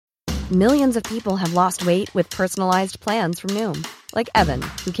Millions of people have lost weight with personalized plans from Noom. Like Evan,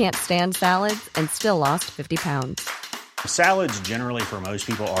 who can't stand salads and still lost 50 pounds. Salads generally for most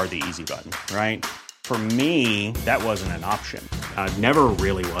people are the easy button, right? For me, that wasn't an option. I never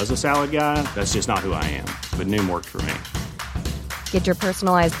really was a salad guy. That's just not who I am. But Noom worked for me. Get your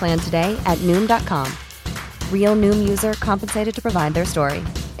personalized plan today at Noom.com. Real Noom user compensated to provide their story.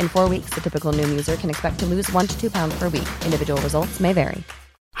 In 4 weeks, the typical Noom user can expect to lose 1 to 2 pounds per week. Individual results may vary.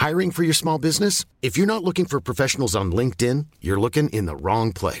 Hiring for your small business? If you're not looking for professionals on LinkedIn, you're looking in the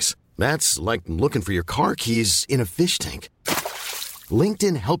wrong place. That's like looking for your car keys in a fish tank.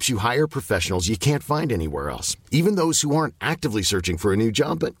 LinkedIn helps you hire professionals you can't find anywhere else, even those who aren't actively searching for a new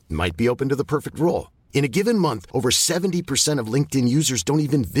job but might be open to the perfect role. In a given month, over 70% of LinkedIn users don't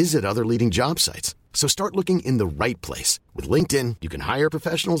even visit other leading job sites. So start looking in the right place. With LinkedIn, you can hire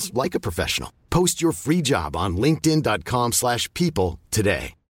professionals like a professional. Post your free job on linkedin.com/people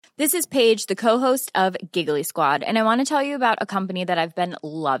today. This is Paige, the co-host of Giggly Squad, and I want to tell you about a company that I've been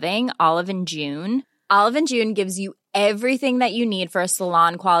loving, Olive & June. Olive & June gives you everything that you need for a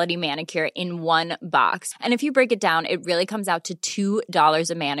salon-quality manicure in one box. And if you break it down, it really comes out to $2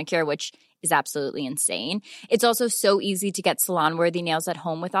 a manicure, which is absolutely insane. It's also so easy to get salon-worthy nails at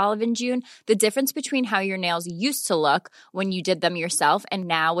home with Olive & June. The difference between how your nails used to look when you did them yourself and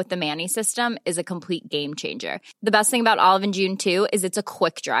now with the Mani system is a complete game changer. The best thing about Olive & June, too, is it's a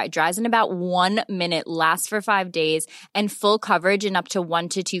quick dry. Dries in about 1 minute, lasts for 5 days, and full coverage in up to 1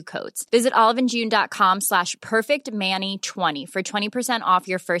 to 2 coats. Visit oliveandjune.com/perfectmani20 for 20% off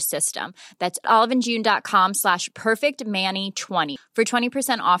your first system. That's oliveandjune.com/perfectmani20 for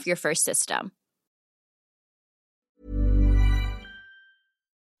 20% off your first system.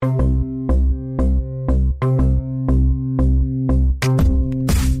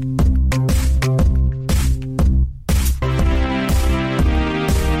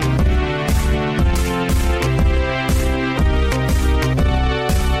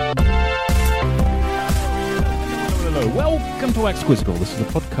 Welcome to Wax Quizzical. This is a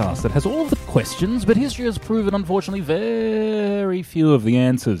podcast that has all of the questions, but history has proven, unfortunately, very few of the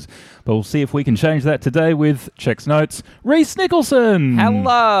answers. But we'll see if we can change that today with Check's Notes, Reese Nicholson.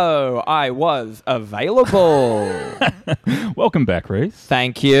 Hello, I was available. Welcome back, Reese.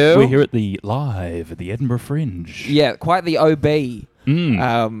 Thank you. We're here at the Edinburgh Fringe. Yeah, quite the OB.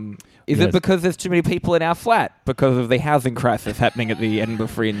 Is Yes. it because there's too many people in our flat? Because of the housing crisis happening at the Edinburgh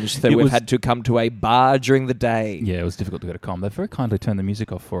Fringe, so we've had to come to a bar during the day. Yeah, it was difficult to go to Com. They very kindly turned the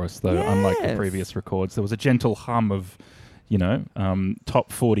music off for us, though, unlike the previous records. There was a gentle hum of,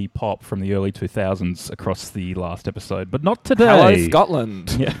 top 40 pop from the early 2000s across the last episode, but not today. Hello,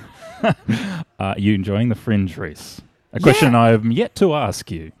 Scotland. Yeah. Are you enjoying the Fringe, Reese? A question I have yet to ask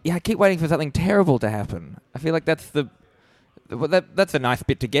you. Yeah, I keep waiting for something terrible to happen. I feel like that's that's a nice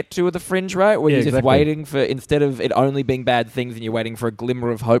bit to get to with the Fringe, right? Where you're just waiting for, instead of it only being bad things, and you're waiting for a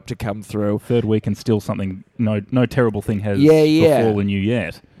glimmer of hope to come through. Third week and still something, no terrible thing has befallen you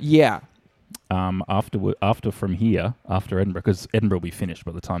yet. Yeah. After from here, after Edinburgh, because Edinburgh will be finished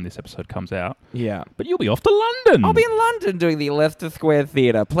by the time this episode comes out. Yeah. But you'll be off to London. I'll be in London doing the Leicester Square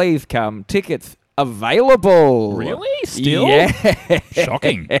Theatre. Please come. Tickets available. Really? Still? Yeah.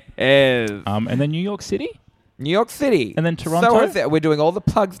 Shocking. Yes. And then New York City? New York City. And then Toronto? So we're doing all the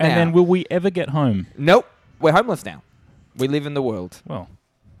plugs now. And then will we ever get home? Nope. We're homeless now. We live in the world. Well,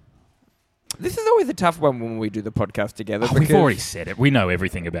 this is always a tough one when we do the podcast together. We've already said it. We know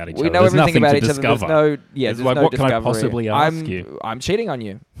everything about each other. We know everything about each other. There's no what discovery. can I possibly ask you? I'm cheating on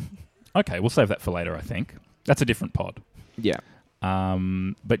you. Okay, we'll save that for later, I think. That's a different pod. Yeah.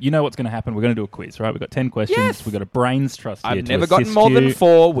 But you know what's going to happen. We're going to do a quiz, right? We've got 10 questions. Yes. We've got a brains trust here I've to never assist gotten more you. than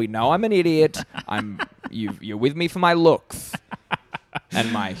 4. We know I'm an idiot. You're with me for my looks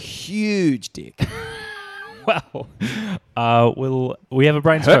and my huge dick. Well, we have a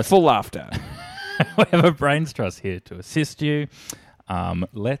brains Hurtful laughter. We have a brains trust here to assist you.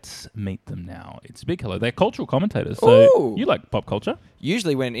 Let's meet them now. It's Big Hello. They're cultural commentators. So Ooh. You like pop culture?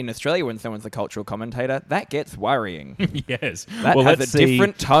 Usually when in Australia, when someone's a cultural commentator, that gets worrying. Yes. That has a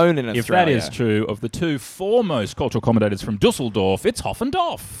different tone in Australia. If that is true, of the 2 foremost cultural commentators from Dusseldorf, it's Hoff and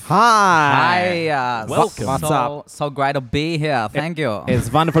Doff. Hi. Welcome. What's up? So great to be here. Thank you.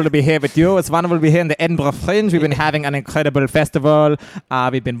 It's wonderful to be here with you. It's wonderful to be here in the Edinburgh Fringe. We've been having an incredible festival.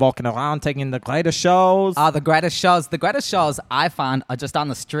 We've been walking around, taking in the greatest shows. The greatest shows I find just on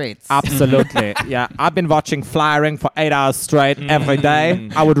the streets. Absolutely. Yeah. I've been watching Flyering for 8 hours straight every day.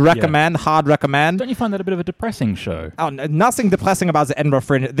 I would recommend, hard recommend. Don't you find that a bit of a depressing show? Oh, nothing depressing about the Edinburgh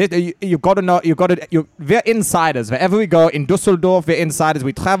Fringe. You got to know. We're insiders. Wherever we go in Dusseldorf, we're insiders.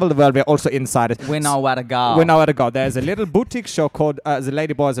 We travel the world. We're also insiders. We know where to go. We know where to go. There's a little boutique show called The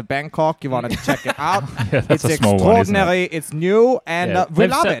Ladyboys of Bangkok. You want to check it out? That's it's a small one, isn't it? extraordinary. It's new, and we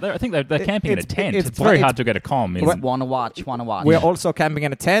love it. I think they're camping in a tent. it's It's very it's- hard to get a comm. Want to watch. We're also camping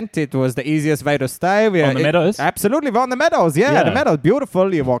in a tent. It was the easiest way to stay. On the meadows? Absolutely, we're on the meadows. Yeah, the meadows,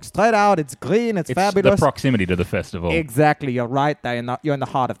 beautiful. You walk straight out. It's green. It's fabulous. The proximity to the festival. Exactly, you're right there. You're in the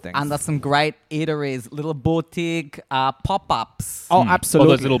heart of things. And there's some great eateries, little boutique pop-ups. Oh, All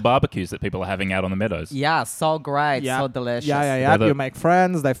absolutely. those little barbecues that people are having out on the meadows. Yeah, so great, so delicious. Yeah. You make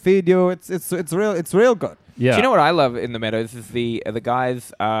friends. They feed you. It's real good. Yeah. Do you know what I love in the meadows is the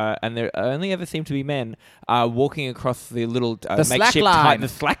guys, and there only ever seem to be men, walking across the little The slack makeshift line. the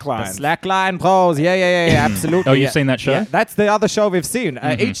slack line. The slackline bros. Yeah, absolutely. Oh, you've seen that show? Yeah, that's the other show we've seen.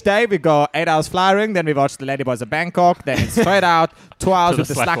 Each day we go 8 hours flying, then we watch the Ladyboys of Bangkok, then it's straight out, 2 hours To with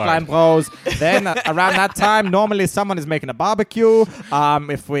the the slack slackline line. bros. Then around that time, normally someone is making a barbecue.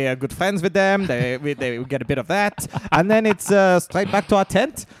 If we're good friends with them, they get a bit of that. And then it's straight back to our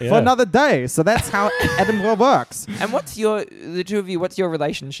tent for another day. So that's how Edinburgh works. And what's the two of you? What's your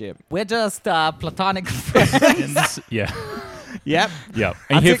relationship? We're just platonic friends. Yeah. Yep. Yeah.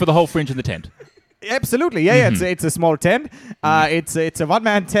 And here for the whole fringe in the tent. Absolutely, yeah. It's a small tent. It's a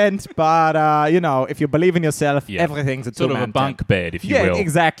one-man tent, but if you believe in yourself, everything's a sort two-man of a bunk tent. bed, if you will.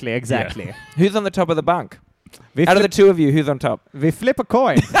 Exactly. Who's on the top of the bunk? We Out of the flip, two of you, who's on top? we flip a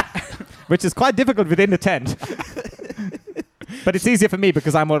coin, which is quite difficult within the tent. But it's easier for me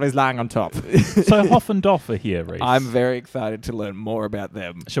because I'm always lying on top. So Hoff and Doff are here, Reese. I'm very excited to learn more about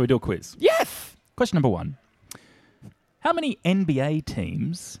them. Shall we do a quiz? Yes. Question number 1. How many NBA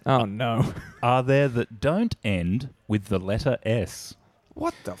teams Oh no. are there that don't end with the letter S?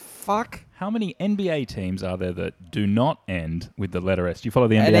 What the fuck? How many NBA teams are there that do not end with the letter S? Do you follow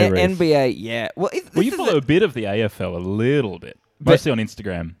the NBA, Reese? NBA, yeah. Well, You follow a bit of the AFL, a little bit. Mostly on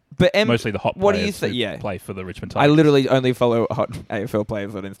Instagram. But Mostly the hot what do players you say? who Yeah. play for the Richmond I Tigers. literally only follow hot AFL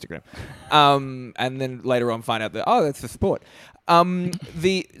players on Instagram, and then later on find out that that's the sport. So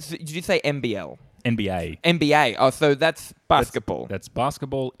did you say NBL? NBA. NBA. Oh, so that's basketball. That's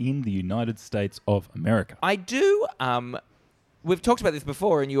basketball in the United States of America. I do. We've talked about this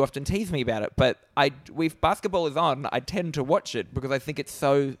before, and you often tease me about it. But if basketball is on, I tend to watch it because I think it's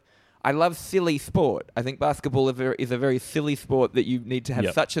so. I love silly sport. I think basketball is a very silly sport that you need to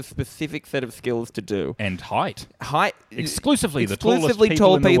have such a specific set of skills to do. And height. Exclusively the tallest people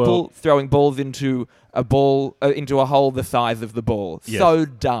tall in the people world. throwing balls into a hole the size of the ball. Yes. So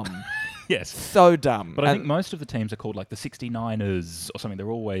dumb. Yes. So dumb. But I think most of the teams are called like the 69ers or something. They're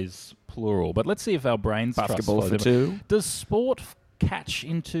always plural. But let's see if our brains trust Basketball follow for them. two. Does sport catch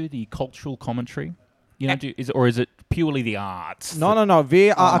into the cultural commentary? You know, is it purely the arts? No. We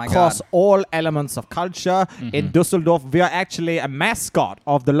are my across God. all elements of culture. In Dusseldorf, we are actually a mascot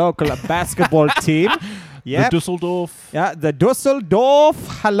of the local basketball team. The Dusseldorf. Yeah, the Dusseldorf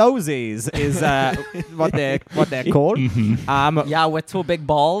Halosies is what they're called. Yeah, with two big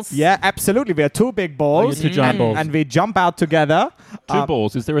balls. Yeah, absolutely. We are two big balls. you're two giant balls. And we jump out together. Two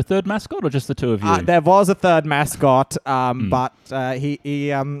balls. Is there a third mascot or just the two of you? There was a third mascot, but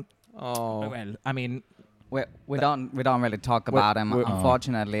he Oh. well, I mean, We don't really talk about him,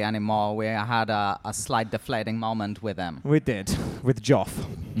 unfortunately, anymore. We had a slight deflating moment with him. we did with Joff.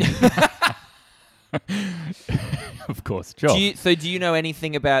 Of course. Job. Do you know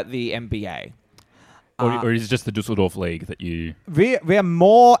anything about the NBA? Or is it just the Dusseldorf League that you... We are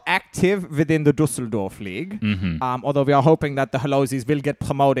more active within the Dusseldorf League, Mm-hmm. although we are hoping that the Halosies will get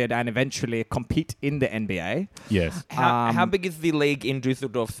promoted and eventually compete in the NBA. Yes. How big is the league in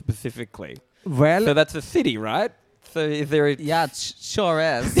Dusseldorf specifically? Well, So that's a city, right? So is there a... Yeah, it sure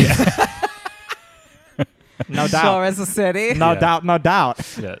is. no doubt. Sure is a city. No Yeah. doubt, no doubt.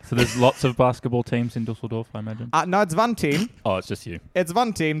 Yeah. So there's lots of basketball teams in Dusseldorf, I imagine. No, it's one team. Oh, it's just you. It's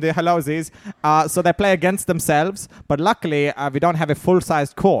one team, the Halosies. So they play against themselves, but luckily we don't have a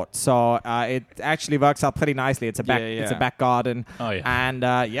full-sized court, so it actually works out pretty nicely. It's a it's a back garden, Oh, yeah.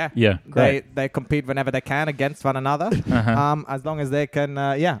 and Yeah, great. they compete whenever they can against one another, as long as they can,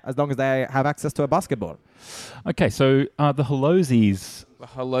 as long as they have access to a basketball. Okay, so the Halosies...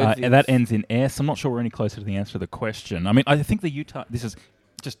 Hello. that ends in S. I'm not sure we're any closer to the answer to the question. I mean, I think the Utah... This is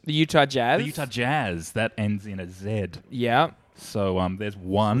just... the Utah Jazz. The Utah Jazz. That ends in a Z. Yeah. So there's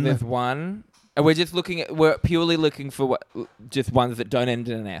one. There's one. And we're purely looking for just ones that don't end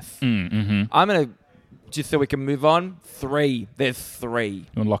in an S. Mm-hmm. I'm going to just so we can move on, 3. There's 3. You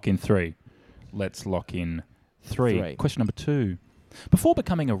want to lock in 3? Let's lock in 3. 3. Question number 2. Before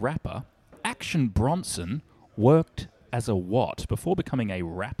becoming a rapper, Action Bronson worked as a what? Before becoming a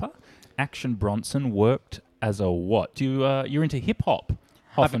rapper, Action Bronson worked as a what? You're into hip-hop,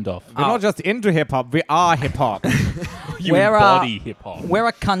 Hoffendorf. We're not just into hip-hop, we are hip-hop. You embody hip-hop. We're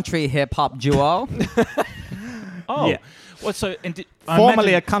a country hip-hop duo. Oh. Yeah. Well, so,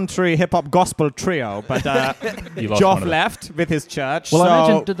 Formerly a country hip-hop gospel trio, but Joff left with his church. Well, so I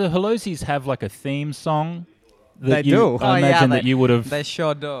imagine, do the Halosies have like a theme song? They do. I imagine that you would have... They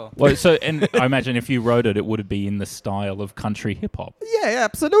sure do. Well, and I imagine if you wrote it, it would be in the style of country hip-hop. Yeah,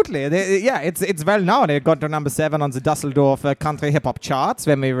 absolutely. It's well known. It got to number 7 on the Dusseldorf country hip-hop charts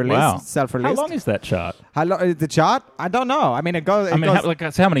when we released, self-released. How long is that chart? How long is the chart? I don't know. I mean, it goes...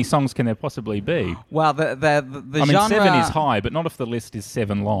 how many songs can there possibly be? Well, the genre... 7 is high, but not if the list is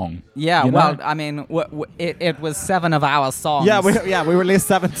 7 long. Yeah, you know? well, I mean, it was 7 of our songs. Yeah, we released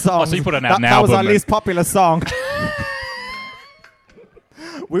 7 songs. Oh, so you put an album. That was our least popular song.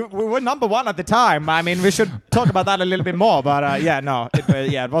 We were number 1 at the time. I mean, we should talk about that a little bit more. But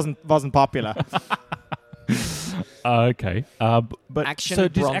it wasn't popular. Okay, but Action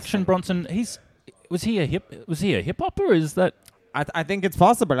does Action Bronson? Was he a hip hopper? Is that? I think it's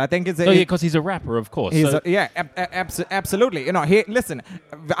possible. I think it's. Because he's a rapper, of course. Absolutely. You know, listen.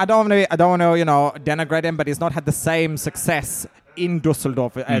 I don't want to, denigrate him, but he's not had the same success in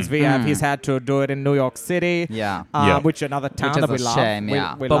Dusseldorf as we have. He's had to do it in New York City. Which is another town that we love. Shame,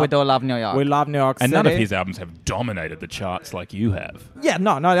 but we do love New York. We love New York City. And none of his albums have dominated the charts like you have. Yeah,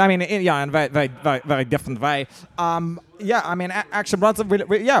 no. I mean, in a very, very, very, very different way. I mean, Action Bronson.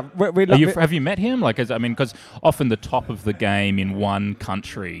 Have you met him? Because often the top of the game in one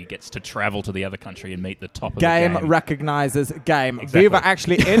country gets to travel to the other country and meet the top of the game. Game recognizes game. Exactly. We were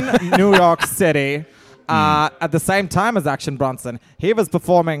actually in New York City. At the same time as Action Bronson, he was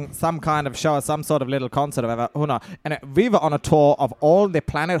performing some kind of show, some sort of little concert, or whatever. And we were on a tour of all the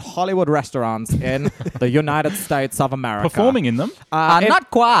Planet Hollywood restaurants in the United States of America. Performing in them?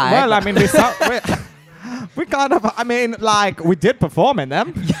 Not quite. Well, I mean, we kind of, we did perform in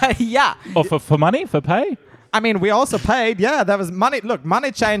them. Yeah. Or for money? For pay? I mean, we also paid. Yeah, there was money. Look,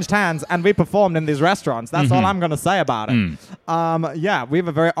 money changed hands, and we performed in these restaurants. That's all I'm going to say about it. We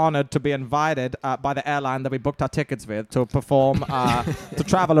were very honored to be invited by the airline that we booked our tickets with to perform, to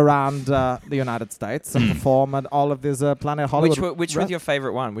travel around the United States and perform at all of these Planet Hollywood. Which was your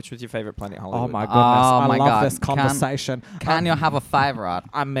favorite one? Which was your favorite Planet Hollywood? Oh my goodness! I love this conversation. Can you have a favorite?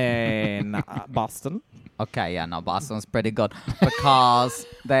 I mean, Boston. Okay, yeah, no, Boston's pretty good because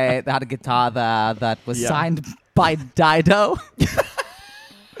they had a guitar there that was signed by Dido.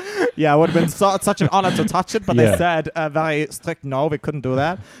 Yeah, it would have been such an honor to touch it, but they said very strict no, we couldn't do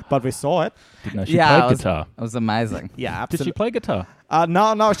that, but we saw it. Didn't know she played guitar. It was amazing. Yeah, absolutely. Did she play guitar?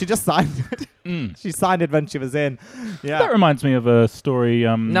 No, she just signed it. She signed it when she was in. Yeah. That reminds me of a story.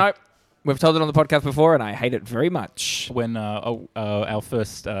 No. We've told it on the podcast before, and I hate it very much. When our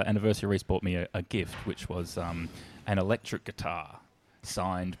first anniversary, Reese bought me a gift, which was an electric guitar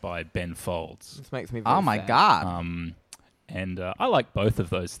signed by Ben Folds. This makes me very Oh, my sad. God. And I like both of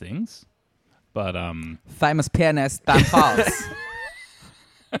those things, but... Famous pianist Ben Folds.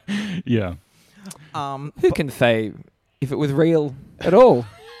 Yeah. Who can say if it was real at all?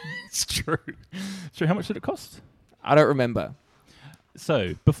 It's true. How much did it cost? I don't remember.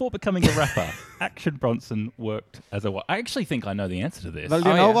 So, before becoming a rapper, Action Bronson worked as a what? I actually think I know the answer to this. Well,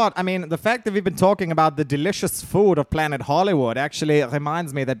 you know what? I mean, the fact that we've been talking about the delicious food of Planet Hollywood actually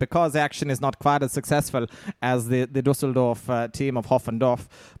reminds me that because Action is not quite as successful as the Dusseldorf team of Hoffendorf,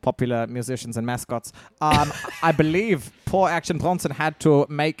 popular musicians and mascots, I believe poor Action Bronson had to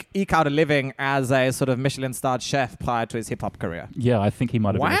eke out a living as a sort of Michelin-starred chef prior to his hip-hop career. Yeah, I think he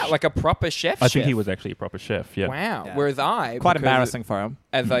might have been. Wow, like a proper chef. I think he was actually a proper chef. Yeah. Wow. Yeah. Whereas I Quite embarrassing for him.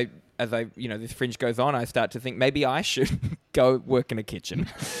 As I this fringe goes on, I start to think maybe I should go work in a kitchen.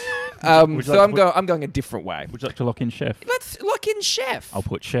 I'm going a different way. Would you like to lock in chef? Let's lock in chef. I'll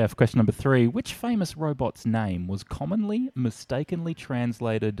put chef. Question number 3. Which famous robot's name was commonly mistakenly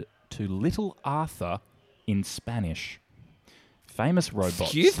translated to Little Arthur in Spanish? Famous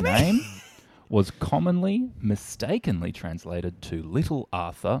robot's name was commonly mistakenly translated to Little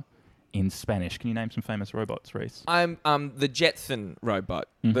Arthur in Spanish. Can you name some famous robots, Reese? I'm the Jetson robot.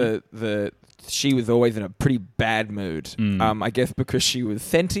 She was always in a pretty bad mood. I guess because she was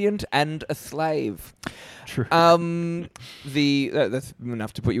sentient and a slave. True. That's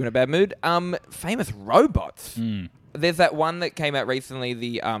enough to put you in a bad mood. Famous robots. There's that one that came out recently,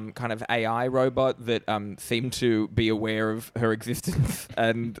 the kind of AI robot that seemed to be aware of her existence,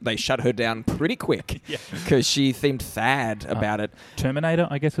 and they shut her down pretty quick because she seemed sad about it. Terminator,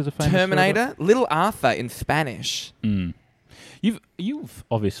 I guess, is a famous Terminator, robot. Little Arthur in Spanish. Mm. You've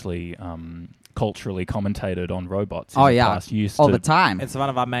obviously culturally commentated on robots. Oh, in the yeah. past. You used All to, the time. It's one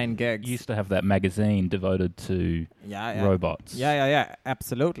of our main gigs. You used to have that magazine devoted to robots. Yeah,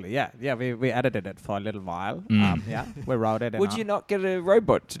 absolutely. Yeah, we edited it for a little while. We wrote it. Would you not get a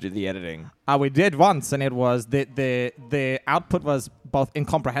robot to do the editing? We did once, and it was the output was both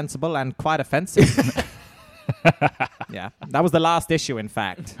incomprehensible and quite offensive. Yeah, that was the last issue, in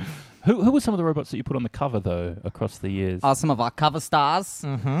fact. Who were some of the robots that you put on the cover, though, across the years? Some of our cover stars.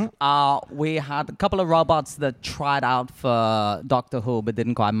 Mm-hmm. We had a couple of robots that tried out for Doctor Who but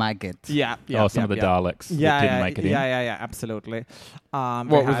didn't quite make it. Some of the Daleks that didn't make it in. Yeah, absolutely. What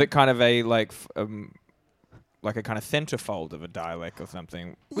was it? Kind of a like a kind of centerfold of a Dalek or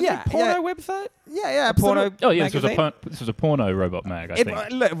something? Was it a porno website? Yeah, absolutely. Oh yeah, this was a porno robot mag. I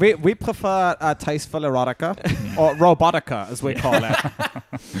think. Look, we prefer tasteful erotica or robotica, as we call it.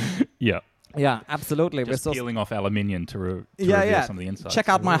 Yeah, absolutely. Just we're peeling off aluminium to reveal some of the insides. Check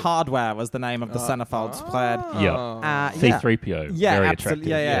out my hardware was the name of the centerfold spread. C-3PO. Very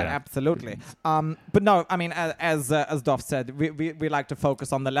attractive. Absolutely. But no, I mean, as Dov said, we like to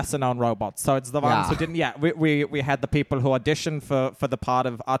focus on the lesser known robots. So it's the ones who didn't. Yeah, we had the people who auditioned for the part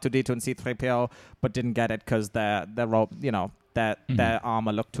of R2D2 and C-3PO, but didn't get it because their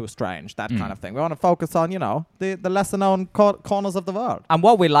armor looked too strange, that kind of thing. We want to focus on, the lesser known corners of the world. And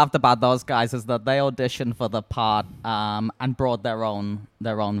what we loved about those guys is that they auditioned for the part and brought their own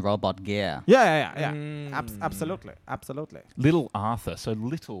robot gear. Absolutely. Little Arthur. So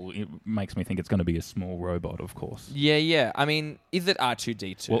little, it makes me think it's going to be a small robot, of course. Yeah. I mean, is it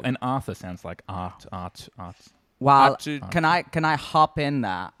R2D2? Well, and Arthur sounds like art. Well, can I hop in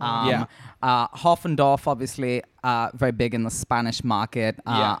there? Hoffendorf, obviously, very big in the Spanish market.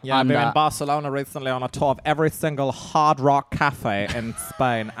 I've been in Barcelona recently on a tour of every single hard rock cafe in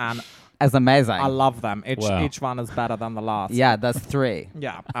Spain, and it's amazing. I love them. Each one is better than the last. Yeah, there's 3.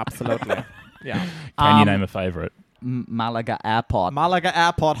 Yeah, absolutely. Yeah. Can you name a favorite? Malaga Airport.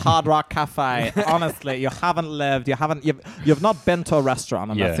 Hard Rock Cafe. Honestly, you've not been to a restaurant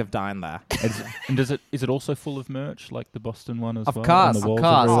unless you've dined there. And is it also full of merch like the Boston one as well? Of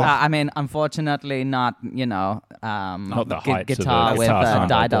course. I mean, unfortunately, not not the heights guitar of with guitar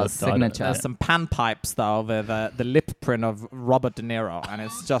Dido's signature. There's some panpipes though with the lip print of Robert De Niro, and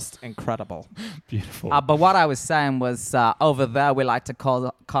it's just incredible. Beautiful. But what I was saying was over there we like to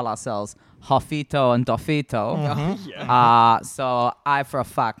call ourselves Hofito and Dofito. Mm-hmm. So I, for a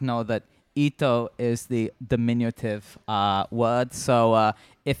fact, know that Ito is the diminutive word. So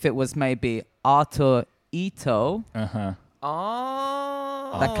if it was maybe Arthur Ito,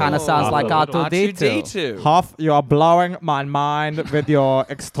 that kind of sounds like R2D2. Hoff, you are blowing my mind with your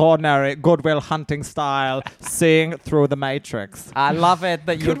extraordinary Goodwill Hunting style, seeing through the Matrix. I love it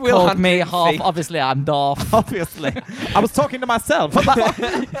that you called me Hoff. Obviously, I'm Dorf. Obviously. I was talking to myself.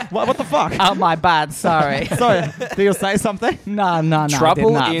 What the fuck? Oh, my bad. Sorry. Sorry. Do you say something? No.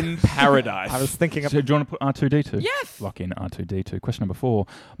 Trouble in Paradise. I was thinking of... So do you want to put R2D2? Yes. Lock in R2D2. Question number 4.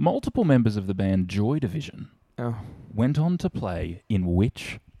 Multiple members of the band Joy Division went on to play in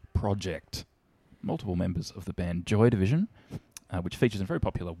which project? Multiple members of the band Joy Division, which features a very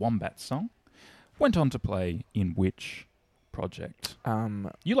popular Wombats song, went on to play in which project?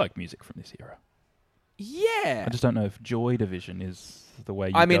 You like music from this era. Yeah. I just don't know if Joy Division is the way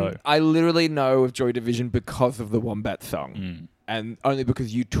you go. I mean, go. I literally know of Joy Division because of the Wombats song. And only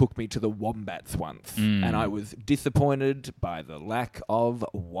because you took me to the Wombats once. And I was disappointed by the lack of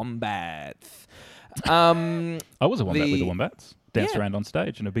Wombats. I was a Wombat with the Wombats. Danced around on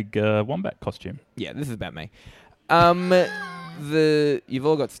stage in a big Wombat costume. Yeah, this is about me. You've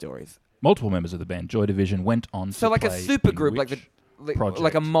all got stories. Multiple members of the band Joy Division went on to play like a super group,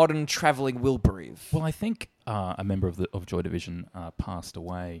 like a modern travelling Wilburys. Well, I think a member of Joy Division passed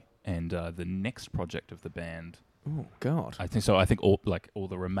away, and the next project of the band. Oh God! I think so. I think all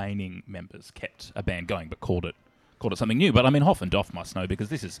the remaining members kept a band going, but called it something new. But I mean, Hoff and Doff must know because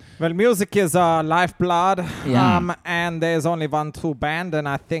this is... Well, music is our lifeblood, and there's only one true band, and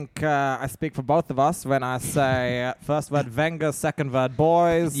I think I speak for both of us when I say first word Wenger, second word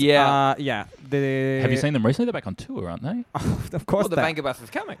boys. Yeah. Have you seen them recently? They're back on tour, aren't they? Of course. Well, the Wenger bus is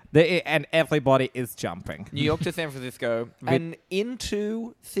coming. And everybody is jumping. New York to San Francisco and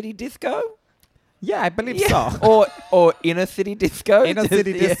into City Disco. Yeah, I believe so. Or inner city disco. Inner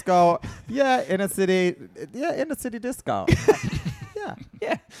city disco. Yeah, inner city disco. Yeah.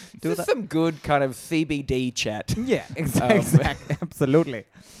 Yeah. Do Just that. some good kind of CBD chat. Yeah, exactly. Absolutely.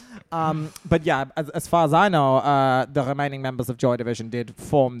 But yeah, as far as I know, the remaining members of Joy Division did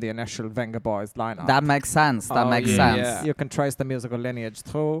form the initial Venga Boys lineup. That makes sense. That Oh, makes yeah, sense. yeah. You can trace the musical lineage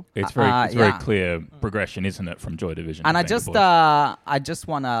through. It's very yeah. clear progression, isn't it, from Joy Division? And to I Venga just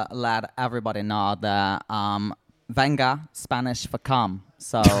Boys? want to let everybody know that Venga, Spanish for cum.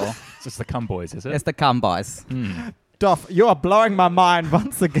 So It's just the Cum Boys, is it? it's the cum boys. Duff, you are blowing my mind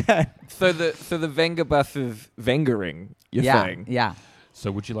once again. So the Venga bus is Vengering, you're yeah, saying? yeah.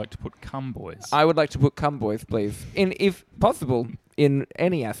 So would you like to put Cum Boys? I would like to put cum boys, please. If possible, in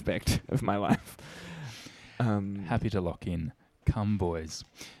any aspect of my life. Happy to lock in Cum Boys.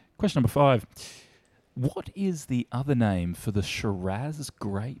 Question number 5. What is the other name for the Shiraz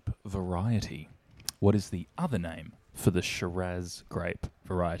grape variety? What is the other name for the Shiraz grape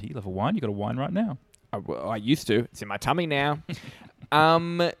variety? You love a wine? You got a wine right now. I used to. It's in my tummy now.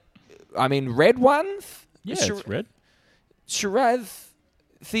 I mean, red ones? Yeah, Shir- it's red. Shiraz.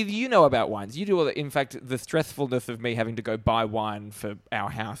 See, you know about wines. You do all that. In fact, the stressfulness of me having to go buy wine for our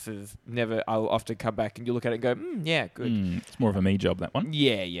house is never. I'll often come back and you look at it and go, yeah, good. It's more of a me job, that one.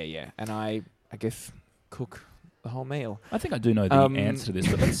 Yeah. And I guess cook the whole meal. I think I do know the answer to this,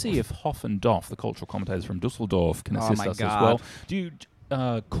 but let's see if Hoff and Doff, the cultural commentators from Dusseldorf, can assist my us as God. well. Do you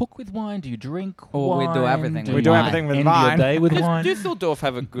cook with wine? Do you drink Oh, we wine? do everything Do with you wine. everything with end wine. your day with Does wine? Dusseldorf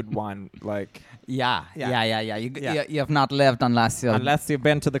have a good wine? Like, Yeah. Yeah. You have not lived unless you're... Unless you've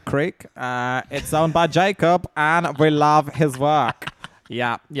been to the creek. It's owned by Jacob, and we love his work.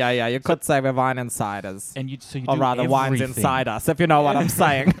 Yeah. You could say we're wine insiders. And you Or do rather, wine's everything. inside us, if you know what I'm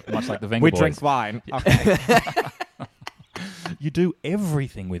saying. Much like the Venga We Boys. drink wine. Okay. You do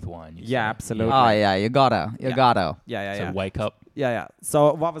everything with wine. You Yeah, say. absolutely. Oh, yeah, you gotta. You gotta. Yeah. So wake up. Yeah.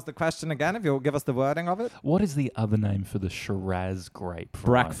 So what was the question again, if you'll give us the wording of it? What is the other name for the Shiraz grape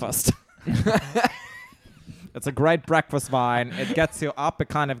variety? Breakfast. It's a great breakfast wine. It gets you up. It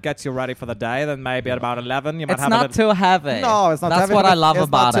kind of gets you ready for the day. Then maybe at about 11, you might It's have not a little... too heavy. No, it's not That's heavy, what but I love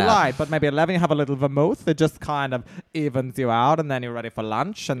about it's not it. too light, but maybe 11 you have a little vermouth. It just kind of evens you out, and then you're ready for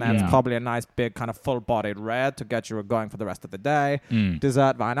lunch. And then it's Yeah. probably a nice big kind of full-bodied red to get you going for the rest of the day. Mm.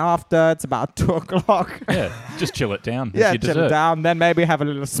 Dessert wine after. It's about 2 o'clock. Yeah, just chill it down. Yeah, It's your chill dessert. it down. Then maybe have a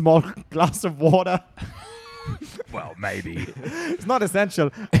little small glass of water. Well, maybe. It's not essential.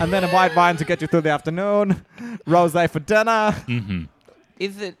 And then a white wine to get you through the afternoon. Rosé for dinner. Mm-hmm.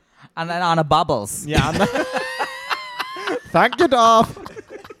 is it? And then on a bubbles. Yeah. and then- Thank you, Dolph.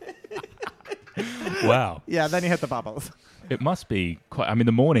 Wow. Yeah, then you hit the bubbles. It must be quite... I mean,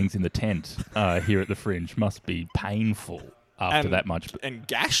 the mornings in the tent here at the Fringe must be painful after And- that much. And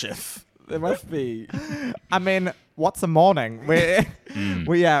gaseous. There must be. I mean, what's a morning? We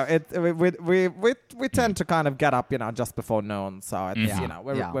tend to kind of get up, just before noon. So it's,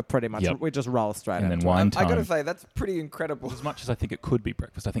 Mhm. we're pretty much Yep. we just roll straight And then into wine it. I gotta time. say, that's pretty incredible. As much as I think it could be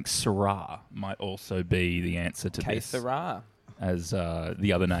breakfast, I think Syrah might also be the answer to Que this sera. as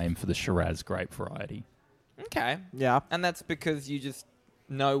the other name for the Shiraz grape variety. Okay. Yeah. And that's because you just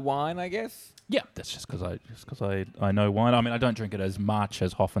know wine, I guess? Yeah, that's just because I know wine. I mean, I don't drink it as much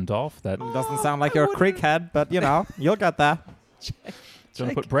as Hoff and Doff. That Doesn't sound like you're a creek head, but you'll get there. do you want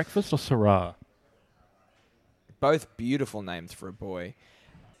to put breakfast or Syrah? Both beautiful names for a boy.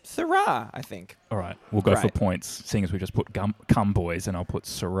 Syrah, I think. All right, we'll go for Great. points, seeing as we just put Cum Boys, and I'll put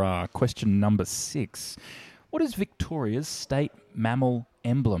Syrah. Question number 6. What is Victoria's state mammal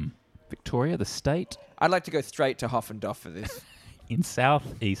emblem? Victoria, the state I'd like to go straight to Hoff and Doff for this. in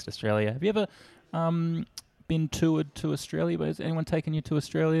southeast Australia. Have you ever been toured to Australia? Has anyone taken you to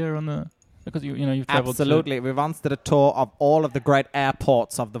Australia on the... Because you've travelled Absolutely. We once did a tour of all of the great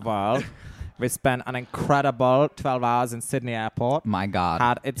airports of the world. We spent an incredible 12 hours in Sydney Airport. My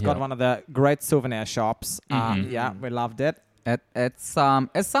God. It's got Yeah. one of the great souvenir shops. Mhm. Yeah, we loved it. It's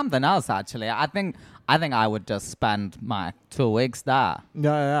something else actually. I think I would just spend my 2 weeks there.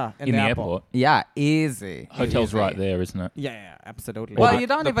 Yeah. in the airport. Yeah, easy. Hotel's Easy. right there, isn't it? Yeah, absolutely. Well, the- you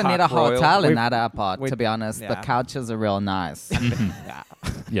don't the even need a Park Royal. hotel in We've- that airport, we- to be honest. The yeah. couches are real nice. yeah.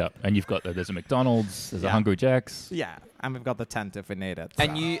 Yeah, and you've got there's a McDonald's, there's a Yeah. Hungry Jack's. Yeah, and we've got the tent if we need it.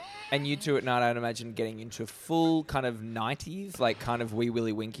 And so. you two at night, I'd imagine getting into full kind of 90s, like kind of Wee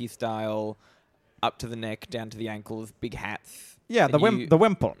Willie Winky style, up to the neck, down to the ankles, big hats. Yeah, the And you- the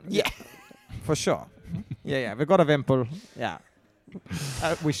wimple. Yeah. For sure. Yeah, we've got a wimple. Yeah.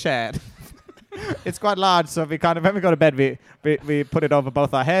 We shared. It's quite large, so we kind of, when we go to bed, we put it over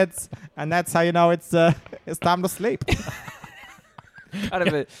both our heads, and that's how you know it's time to sleep. Kind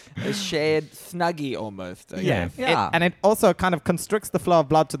of a shared snuggie almost. I Yeah. guess. Yeah. And it also kind of constricts the flow of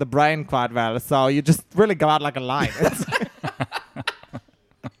blood to the brain quite well, so you just really go out like a lion.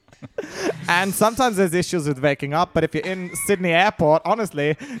 And sometimes there's issues with waking up, but if you're in Sydney Airport,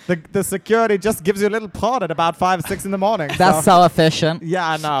 honestly, the security just gives you a little prod at about 5 or 6 in the morning. That's so efficient. Yeah,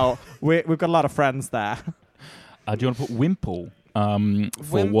 I know. We've got a lot of friends there. Do you want to put Wimple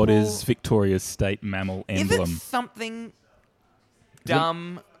for what is Victoria's state mammal emblem? Is it something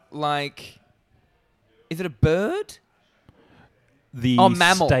dumb like... Is it a bird? The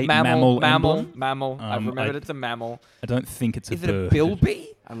mammal. state mammal emblem? Mammal. I've remembered it's a mammal. I don't think it's a Is bird. it a bilby?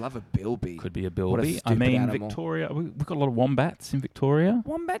 I love a bilby. Could be a What a bilby. I stupid mean, animal. Victoria, we've got a lot of wombats in Victoria.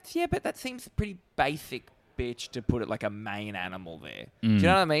 Wombats, yeah, but that seems pretty basic, bitch, to put it like a main animal there. Do you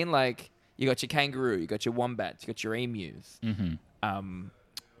know what I mean? Like, you got your kangaroo, you got your wombats, you got your emus. Mm-hmm.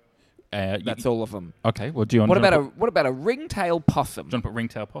 That's all of them. Okay, well, do you want What about a ringtail possum? Do you want to put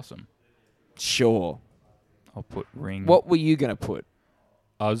ringtail possum? Sure. I'll put ring. What were you going to put?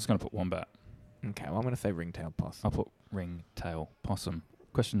 I was just going to put wombat. Okay, well, I'm going to say ringtail possum. I'll put ringtail possum.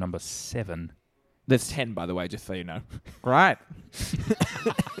 Question number 7. There's 10, by the way, just so you know. Right.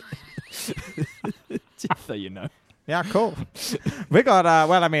 Just so you know. Yeah, cool. We got,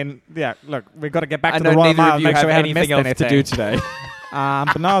 look, we've got to get back I to know the Royal neither Mile of and you make have sure we haven't missed anything else to do anything. today.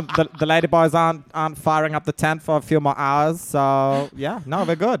 But no, the lady boys aren't firing up the tent for a few more hours. So, yeah, no,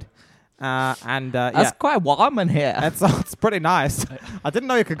 we're good. That's quite warm in here. It's pretty nice. I didn't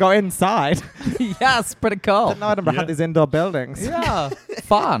know you could go inside. Yeah, it's pretty cool. Didn't know Edinburgh had these indoor buildings. Yeah,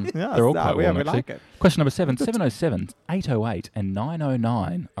 fun. Yeah, They're all quite we warm, actually. like it. Question number 7. 707, 808, and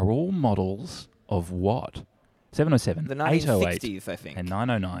 909 are all models of what? 707, The 808, 1960s, I think. and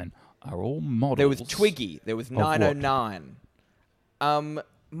 909 are all models. There was Twiggy. There was what? 909.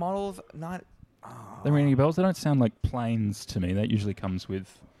 Models... They ring any bells? They don't sound like planes to me. That usually comes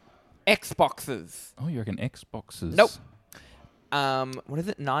with... Xboxes. Oh, you reckon Xboxes? Nope. What is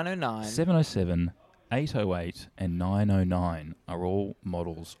it? 909. 707, 808, and 909 are all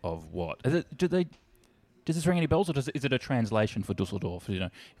models of what? Does this ring any bells, or is it a translation for Dusseldorf? You know,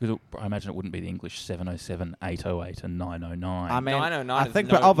 because I imagine it wouldn't be the English 707, 808, and 909. I mean, 909 I is think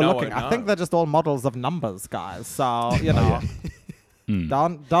no- we're overlooking. no, I think no. they're just all models of numbers, guys. So, you know, Mm.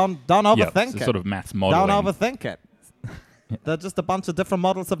 don't Yeah, overthink it's it. a sort of maths modeling. Don't overthink it. They're just a bunch of different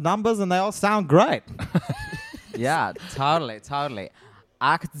models of numbers, and they all sound great. Yeah, totally. 808,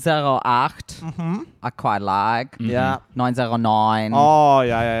 I quite like. Yeah. 909, Oh,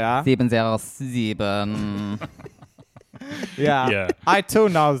 yeah. 707. Yeah. Yeah. I too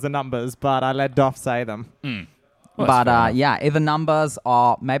knows the numbers, but I let Doff say them. Well, But that's fair enough. yeah, either numbers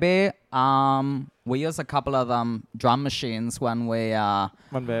or maybe we use a couple of drum machines when we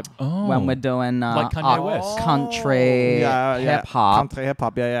When we're when we're doing Like Kanye West. country hip hop. Country hip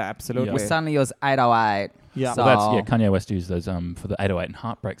hop. Yeah, absolutely. We certainly use 808. Yeah. So Well, Kanye West used those for the 808 and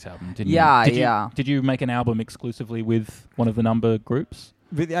Heartbreaks album, didn't Yeah, you? yeah. Did you make an album exclusively with one of the number groups?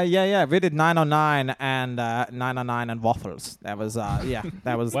 We did 909 and 909 and waffles. That was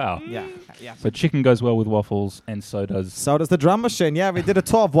that was Wow. Yeah. So chicken goes well with waffles, and so does... So does the drum machine. Yeah, we did a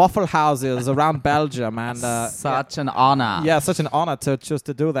tour of waffle houses around Belgium, and such an honor. yeah, such an honor to choose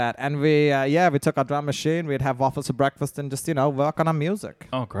to do that. And we took our drum machine. We'd have waffles for breakfast and just work on our music.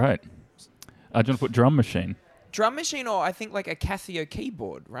 Oh, great. Do you want to put drum machine? Drum machine, or I think like a Casio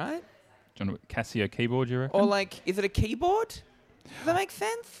keyboard, right? Do you want to put Casio keyboard, you reckon? Or like, is it a keyboard? Does that make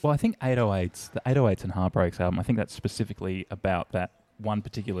sense? Well, I think the 808s and Heartbreaks album, I think that's specifically about that one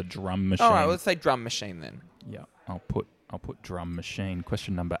particular drum machine. All right, let's say drum machine then. Yeah, I'll put drum machine.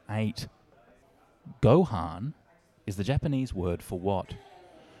 Question number 8. Gohan is the Japanese word for what?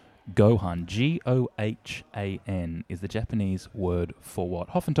 Gohan, Gohan, is the Japanese word for what?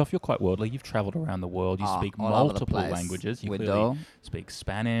 Hoffentoff, you're quite worldly. You've travelled around the world. You speak all over the multiple place. languages. You We clearly do. speak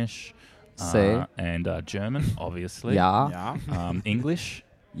Spanish See. and German, obviously. Yeah. English.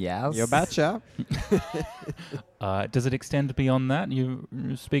 Yes. You betcha. Does it extend beyond that? You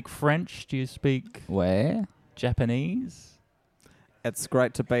speak French? Do you speak Where? Japanese? It's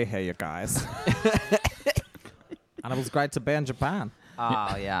great to be here, you guys. And it was great to be in Japan.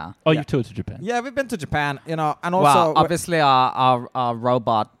 Oh, yeah. Oh, you've toured to Japan. Yeah, we've been to Japan, and also Well, obviously our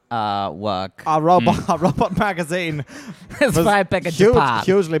robot work our robot magazine is was very big in Japan.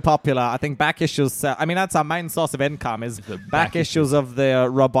 hugely popular. I think back issues. That's our main source of income is The back back issues of the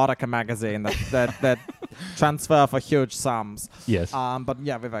Robotica magazine that transfer for huge sums. Yes. But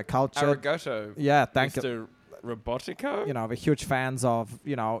yeah, we're very cultured. Arigato. Yeah, thank you. Mr. Robotico? You know, we're huge fans of,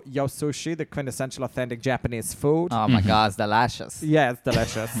 Yo Sushi, the quintessential authentic Japanese food. Oh my God, it's delicious. Yeah, it's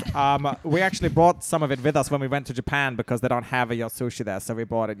delicious. We actually brought some of it with us when we went to Japan because they don't have a Yo Sushi there. So we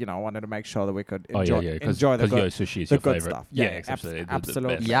bought it, wanted to make sure that we could enjoy the Because good, Yo Sushi is the your good favorite. stuff. Yeah, absolutely.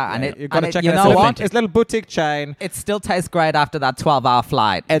 absolutely. Yeah, and You got to check you it know out. what? It's a little boutique chain. It still tastes great after that 12-hour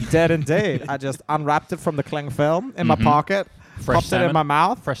flight. It did indeed. I just unwrapped it from the cling film in my pocket, Fresh popped it salmon? in my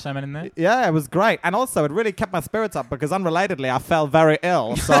mouth. Fresh salmon in there? Yeah, it was great. And also, it really kept my spirits up because unrelatedly, I felt very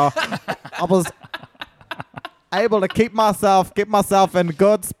ill. So I was able to keep myself in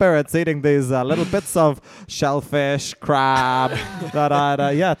good spirits eating these little bits of shellfish, crab that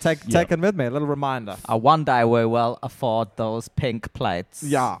I'd taken with me. A little reminder. One day we will afford those pink plates.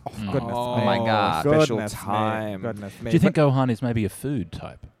 Yeah. Oh, goodness Oh me. my God. Special Goodness time. Me. Goodness me. Do you think But- Gohan is maybe a food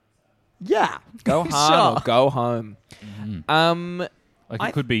type? Yeah. Go home or go home. Like I-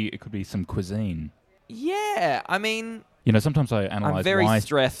 it could be some cuisine. Yeah, I mean, Sometimes I I'm analyze very why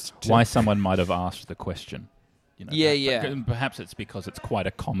stressed. why someone might have asked the question. Yeah. Perhaps it's because it's quite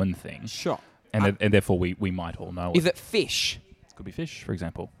a common thing, Sure. and therefore we might all know Is it. it fish? It could be fish, for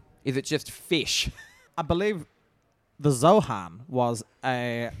example. Is it just fish? I believe the Zohan was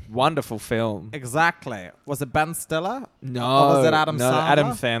a... Wonderful film. Exactly. Was it Ben Stiller? No. Or was it Adam no, Sandler? Adam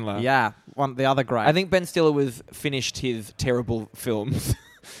Sandler. Yeah. The other great. I think Ben Stiller was finished his terrible films.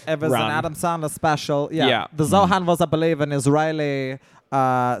 it was Run. an Adam Sandler special. Yeah. Yeah. The Zohan was, I believe, an Israeli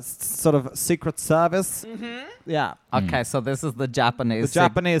sort of secret service. Mm-hmm. Yeah. Okay, so this is the Japanese The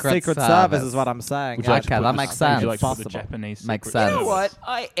Japanese secret service is what I'm saying. Would you like to Okay, put that the- makes Would sense. you like to put the Possible. Japanese Makes secret sense. You know service? what?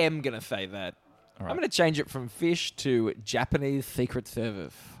 I am going to say that. All right. I'm going to change it from fish to Japanese Secret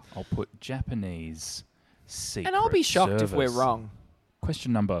Service. I'll put Japanese secret And I'll be shocked if we're service. wrong.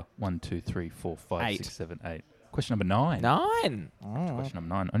 Question number 1, 2, 3, 4, 5, 8. 6, 7, 8. Question number 9. 9. Question number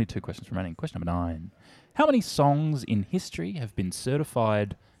 9. Only 2 questions remaining. Question number 9. How many songs in history have been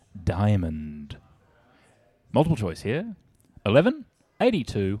certified diamond? Multiple choice here. 11,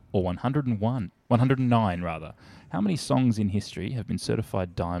 82, or 101? 109, rather. How many songs in history have been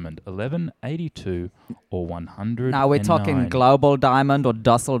certified diamond? 11, 82, or 109? Now we're talking global diamond or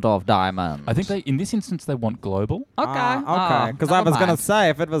Dusseldorf diamond. I think in this instance, they want global. Okay. Okay. Because I never was going to mind. say,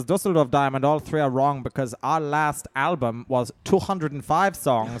 if it was Dusseldorf Diamond, all three are wrong because our last album was 205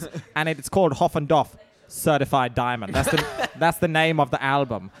 songs and it's called Hoffendorf Certified Diamond. That's the name of the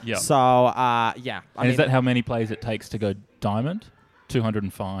album. Yeah. So, yeah. And is that how many plays it takes to go diamond?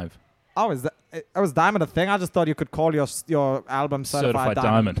 205. Oh, is that... was Diamond a thing? I just thought you could call your album Certified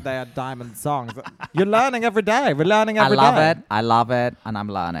Diamond. They are diamond songs. You're learning every day. We're learning every day. I love it, and I'm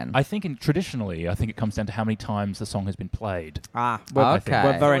learning. I think traditionally, I think it comes down to how many times the song has been played. Okay.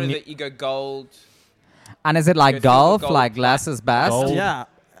 We're very... Or is it you go gold. And is it like Go silver, golf, gold, like less is best? Gold. Yeah,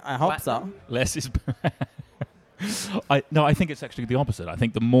 I hope so. Platinum? Less is... I think it's actually the opposite. I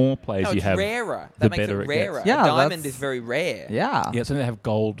think the more plays No, you it's have, rarer. the That makes better it it rarer. gets. Yeah, A diamond that's- is very rare. Yeah. Yeah, so they have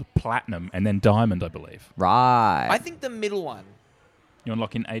gold, platinum, and then diamond, I believe. Right. I think the middle one. You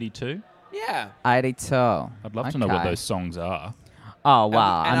unlock in 82? Yeah. 82. I'd love to know what Okay. those songs are. Oh,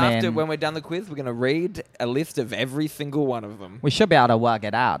 wow. And I after, mean, when we're done the quiz, we're going to read a list of every single one of them. we should be able to work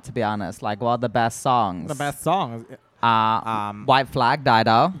it out, to be honest. Like, what are the best songs? The best songs. White Flag,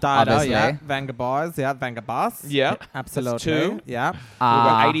 Dido, obviously. yeah. Venga Boys, yeah. Venga Boss. Yeah. Absolutely. That's 2. Yeah. We've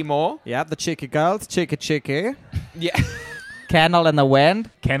got 80 more. Yeah, the Cheeky Girls, Cheeky. Yeah. Candle in the Wind.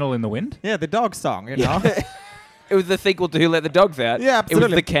 Candle in the Wind? Yeah, the dog song, you know. It was the sequel to Who Let the Dogs Out. Yeah, It was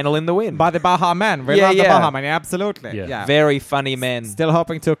absolutely. The Kennel in the Wind. By the Baha Men. We Yeah, love the yeah. Baha Men, yeah, absolutely. Yeah. Yeah. Very funny men. Still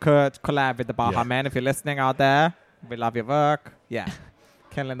hoping to collab with the Baha Yeah. Men. If you're listening out there, we love your work. Yeah.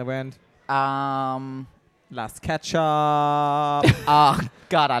 Candle in the Wind. Last Ketchup. Oh,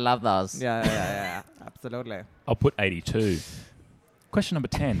 God, I love those. yeah. Absolutely. I'll put 82. Question number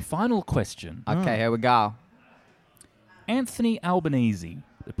 10. Final question. Okay, here we go. Anthony Albanese,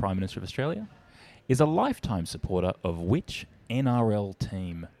 the Prime Minister of Australia, is a lifetime supporter of which NRL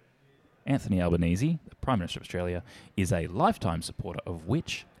team? Anthony Albanese, the Prime Minister of Australia, is a lifetime supporter of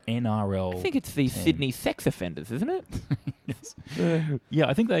which NRL I think it's the team? Sydney sex offenders, isn't it? Yes. Yeah,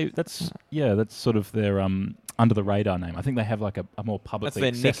 I think that's sort of their under the radar name. I think they have like a more publicly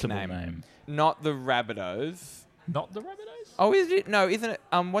That's their accessible nickname. name. Not the Rabbitohs. Not the Rabbitohs? Oh, is it? No, isn't it?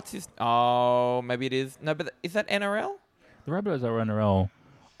 What's his? Oh, maybe it is. No, but is that NRL? The Rabbitohs are NRL.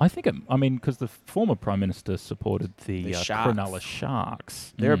 I think because the former Prime Minister supported the Sharks. Cronulla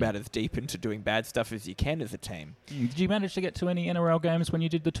Sharks. They're about as deep into doing bad stuff as you can as a team. Did you manage to get to any NRL games when you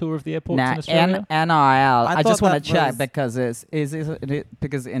did the tour of the airports Now, in Australia? NRL, I just thought want that to check was- because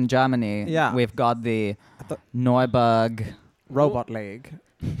because in Germany, Yeah. we've got the Neuburg. Robot League.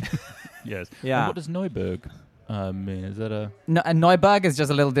 Yes. Yeah. And what does Neuburg Is that a... No, and Neuburg is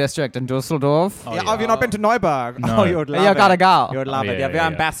just a little district in Dusseldorf. Oh, Yeah, yeah. have you not been to Neuburg? No. Oh, you would love You it. gotta go. You would love Oh, it. yeah, We're yeah.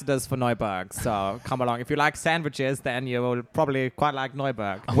 ambassadors for Neuburg, so come along. If you like sandwiches, then you will probably quite like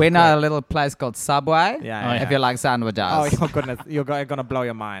Neuburg. We know a little place called Subway. Yeah, If yeah. you like sandwiches. Oh, your goodness. You're gonna blow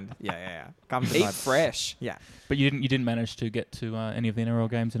your mind. Yeah. Come to Eat Neuburg. fresh. Yeah. But you didn't manage to get to any of the NRL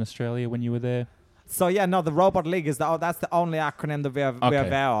games in Australia when you were there? So yeah, no, the Robot League is that's the only acronym that we're Okay.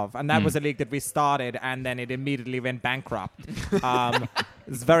 aware of, and that was a league that we started, and then it immediately went bankrupt.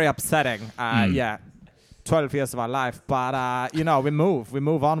 It's very upsetting. Yeah, 12 years of our life, but we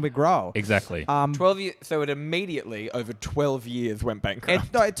move on, we grow. Exactly. 12 years. So it immediately, over 12 years, went bankrupt.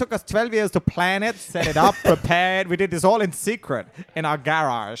 It took us 12 years to plan it, set it up, prepare it. We did this all in secret in our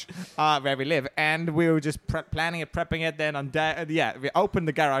garage where we live, and we were just planning it, prepping it. Then on day, we opened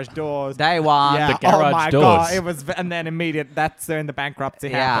the garage doors. Day one. Yeah, The garage oh my doors. God, it was, and then immediate. That's when the bankruptcy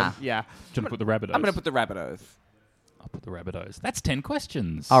happened. Yeah. Should put the Rabbitohs. I'm going to put the Rabbitohs. I'll put the Rabbitohs. That's 10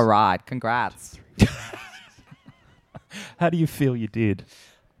 questions. All right. Congrats. How do you feel you did?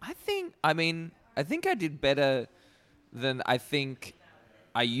 I think I did better than I think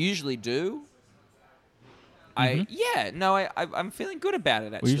I usually do. I'm feeling good about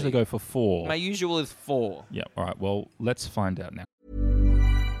it, actually. We usually go for 4. My usual is 4. Yeah, all right. Well, let's find out now.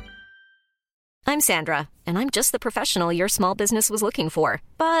 I'm Sandra, and I'm just the professional your small business was looking for.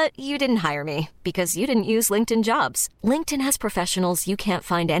 But you didn't hire me because you didn't use LinkedIn Jobs. LinkedIn has professionals you can't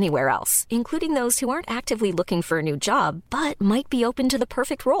find anywhere else, including those who aren't actively looking for a new job, but might be open to the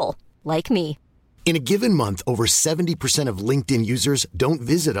perfect role, like me. In a given month, over 70% of LinkedIn users don't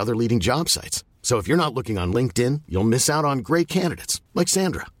visit other leading job sites. So if you're not looking on LinkedIn, you'll miss out on great candidates like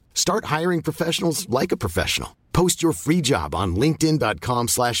Sandra. Start hiring professionals like a professional. Post your free job on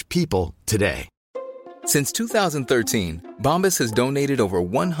linkedin.com/people today. Since 2013, Bombas has donated over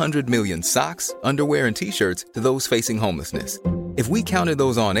 100 million socks, underwear, and T-shirts to those facing homelessness. If we counted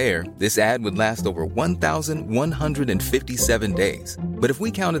those on air, this ad would last over 1,157 days. But if we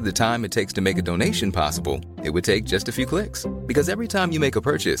counted the time it takes to make a donation possible, it would take just a few clicks. Because every time you make a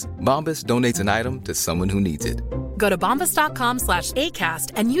purchase, Bombas donates an item to someone who needs it. Go to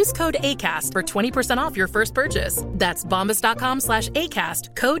bombas.com/ACAST and use code ACAST for 20% off your first purchase. That's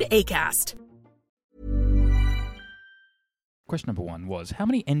bombas.com/ACAST, code ACAST. Question number 1 was, how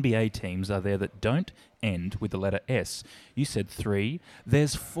many NBA teams are there that don't end with the letter S? You said 3.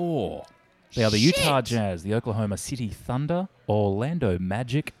 There's 4. They are the Utah Jazz, the Oklahoma City Thunder, Orlando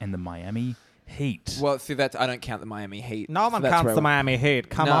Magic, and the Miami Heat. Well, see, I don't count the Miami Heat. No one So that's counts where the Miami Heat.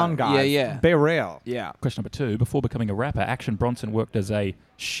 Come No, on, guys. yeah. Be real. Yeah. Question number 2, before becoming a rapper, Action Bronson worked as a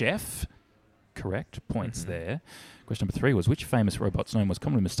chef. Correct. Points there. Question number 3 was, which famous robot's name was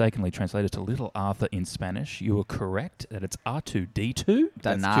commonly mistakenly translated to Little Arthur in Spanish? You were correct that it's R2-D2.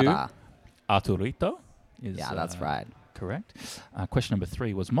 De nada. Arturito is Yeah, that's right. correct. Question number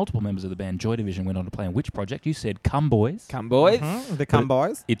 3 was, multiple members of the band Joy Division went on to play in which project? You said Come Boys. Come boys. The Come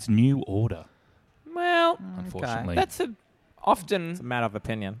Boys. It's New Order, Well, unfortunately. that's It's a often matter of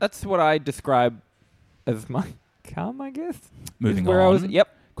opinion. that's what I describe as my come, I guess. Moving Is where I was. on.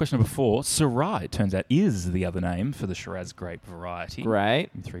 Yep. Question number 4, Sarai, it turns out, is the other name for the Shiraz grape variety. Great.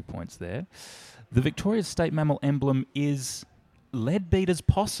 3 points there. The Victoria's state mammal emblem is Leadbeater's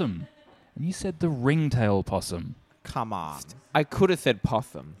possum. And you said the ringtail possum. Come on. I could have said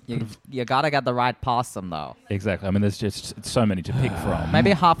possum. You gotta get the right possum, though. Exactly. I mean, there's just so many to pick from. Maybe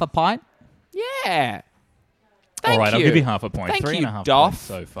half a point? Yeah. All right, you. I'll give you half a point. Thank 3.5 you, points Doff.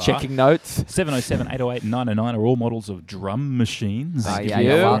 so far. Checking notes. 707, 808, and 909 are all models of drum machines. Oh, Gives yeah, you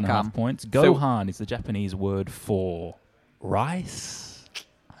you're 4.5 welcome. points. So- Gohan is the Japanese word for rice,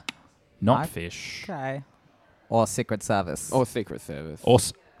 not Right. fish. Okay. Or Secret Service. Or Secret Service. Or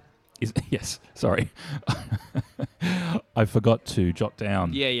yes, sorry. I forgot to jot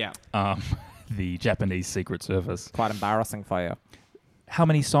down Yeah. the Japanese Secret Service. Quite embarrassing for you. How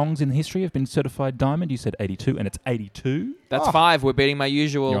many songs in history have been certified diamond? You said 82, and it's 82. That's 5. We're beating my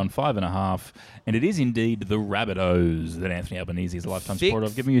usual. You're on 5.5, and it is indeed the Rabbitohs that Anthony Albanese is a lifetime supporter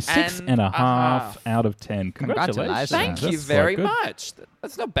of. Giving you 6.5 out of 10. Congratulations! Congratulations. Thank you That's very quite good. much.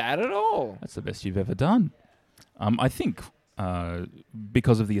 That's not bad at all. That's the best you've ever done. I think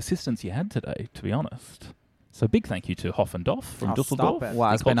because of the assistance you had today, to be honest. So big thank you to Hoff and Doff from Oh, Dusseldorf. stop it.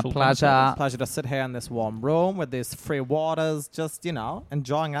 Well, it's been a Cultural pleasure. Pleasure to sit here in this warm room with these free waters, just,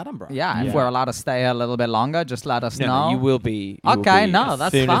 enjoying Edinburgh. Yeah, Yeah. if we're allowed to stay here a little bit longer, just let us know. No, you will be. you will Okay, be no, as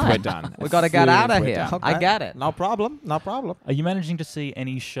that's soon fine. As we're done. We As got to get soon out as of we're here. done. I get it. No problem. Are you managing to see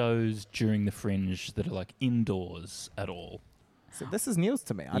any shows during the Fringe that are like indoors at all? So this is news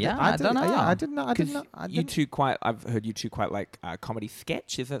to me. I don't know. I didn't know. I've heard you two quite like comedy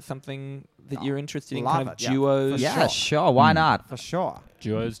sketch. Is that something that you're interested in? Love Kind of it, yeah. duos? Yeah, sure. Why not? For sure.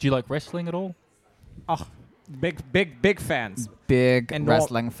 Duos. Do you like wrestling at all? Oh, big fans. Big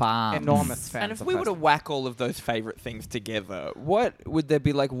wrestling fans. Enormous fans. And if we were to whack all of those favorite things together, what would there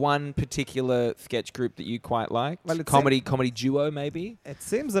be like one particular sketch group that you quite like? Well, it's comedy duo maybe. It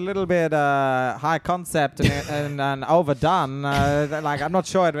seems a little bit high concept and overdone. Like I'm not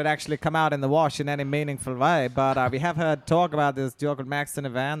sure it would actually come out in the wash in any meaningful way. But we have heard talk about this duo called Max and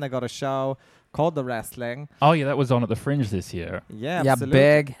Ivan. They got a show called The Wrestling. Oh yeah, that was on at the Fringe this year. Yeah, yeah, absolutely.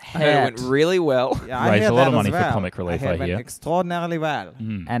 big I heard it went really well. Yeah, Raised a lot of money well. for comic relief, I It went hear. extraordinarily well.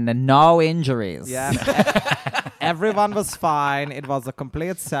 and no injuries. Yeah. Everyone was fine. It was a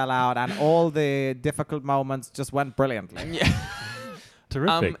complete sellout, and all the difficult moments just went brilliantly. Yeah.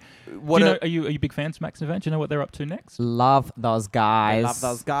 Terrific. Are you big fans of Max and Ivan? Do you know what they're up to next? Love those guys. I love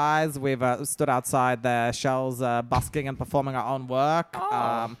those guys. We've stood outside their shows, busking and performing our own work,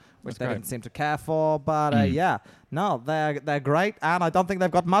 which they didn't seem to care for. But they're great, and I don't think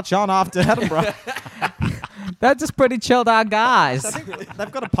they've got much on after Edinburgh. They're just pretty chilled out guys. I think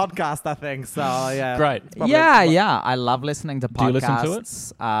they've got a podcast, I think. So yeah, Great. Yeah. I love listening to podcasts. Do you listen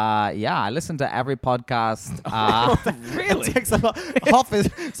to it? Yeah, I listen to every podcast. Really? It takes a lot.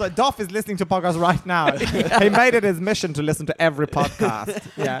 Doff is listening to podcasts right now. He made it his mission to listen to every podcast.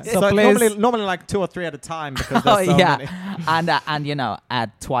 Yeah. So please, normally like 2 or 3 at a time because there's so many. and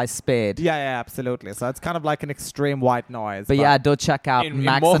at twice speed. Yeah, absolutely. So it's kind of like an extreme white noise. But yeah, do check out in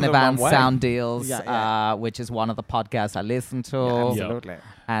Max more and than one Ivan's way. Sound Deals, Yeah. which is one of the podcasts I listen to. Absolutely.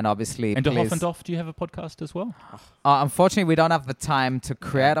 And obviously, And to please, Hoff and Doff, do you have a podcast as well? unfortunately, we don't have the time to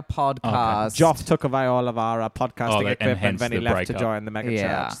create a podcast. Joff took away all of our podcasting and equipment hence when he the left to breakup. join the mega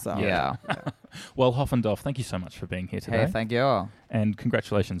Yeah, church. So. yeah. Well, Hoff and Doff, thank you so much for being here today. Hey, thank you. And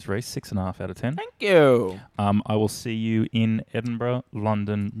congratulations, Reese. 6.5 out of 10. Thank you. I will see you in Edinburgh,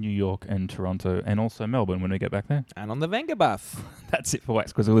 London, New York, and Toronto, and also Melbourne when we get back there. And on the Venga bus. That's it for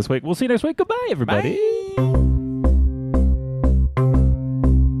Wax Quizzle this week. We'll see you next week. Goodbye, everybody. Bye.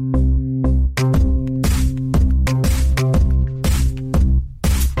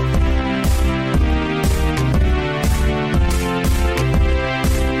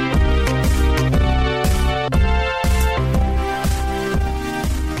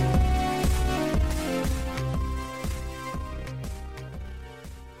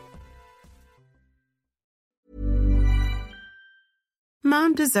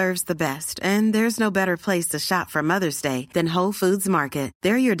 Mom deserves the best, and there's no better place to shop for Mother's Day than Whole Foods Market.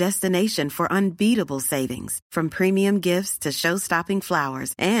 They're your destination for unbeatable savings, from premium gifts to show-stopping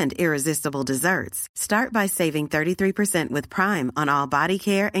flowers and irresistible desserts. Start by saving 33% with Prime on all body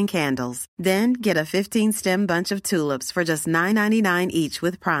care and candles. Then get a 15-stem bunch of tulips for just $9.99 each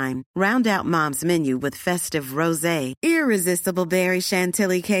with Prime. Round out Mom's menu with festive rosé, irresistible berry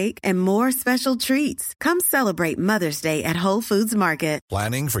chantilly cake, and more special treats. Come celebrate Mother's Day at Whole Foods Market.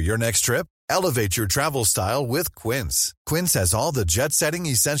 Planning for your next trip? Elevate your travel style with Quince. Quince has all the jet-setting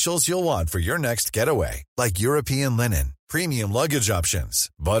essentials you'll want for your next getaway, like European linen, premium luggage options,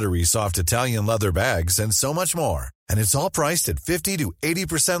 buttery soft Italian leather bags, and so much more. And it's all priced at 50 to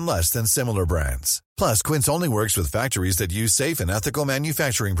 80% less than similar brands. Plus, Quince only works with factories that use safe and ethical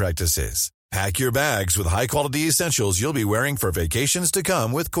manufacturing practices. Pack your bags with high-quality essentials you'll be wearing for vacations to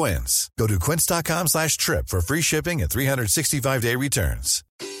come with Quince. Go to quince.com/trip for free shipping and 365-day returns.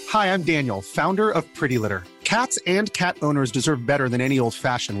 Hi, I'm Daniel, founder of Pretty Litter. Cats and cat owners deserve better than any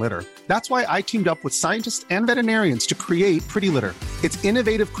old-fashioned litter. That's why I teamed up with scientists and veterinarians to create Pretty Litter. Its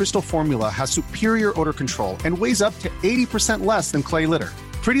innovative crystal formula has superior odor control and weighs up to 80% less than clay litter.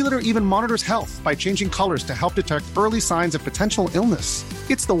 Pretty Litter even monitors health by changing colors to help detect early signs of potential illness.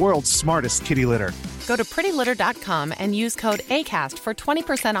 It's the world's smartest kitty litter. Go to prettylitter.com and use code ACAST for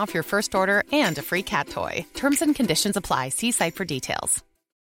 20% off your first order and a free cat toy. Terms and conditions apply. See site for details.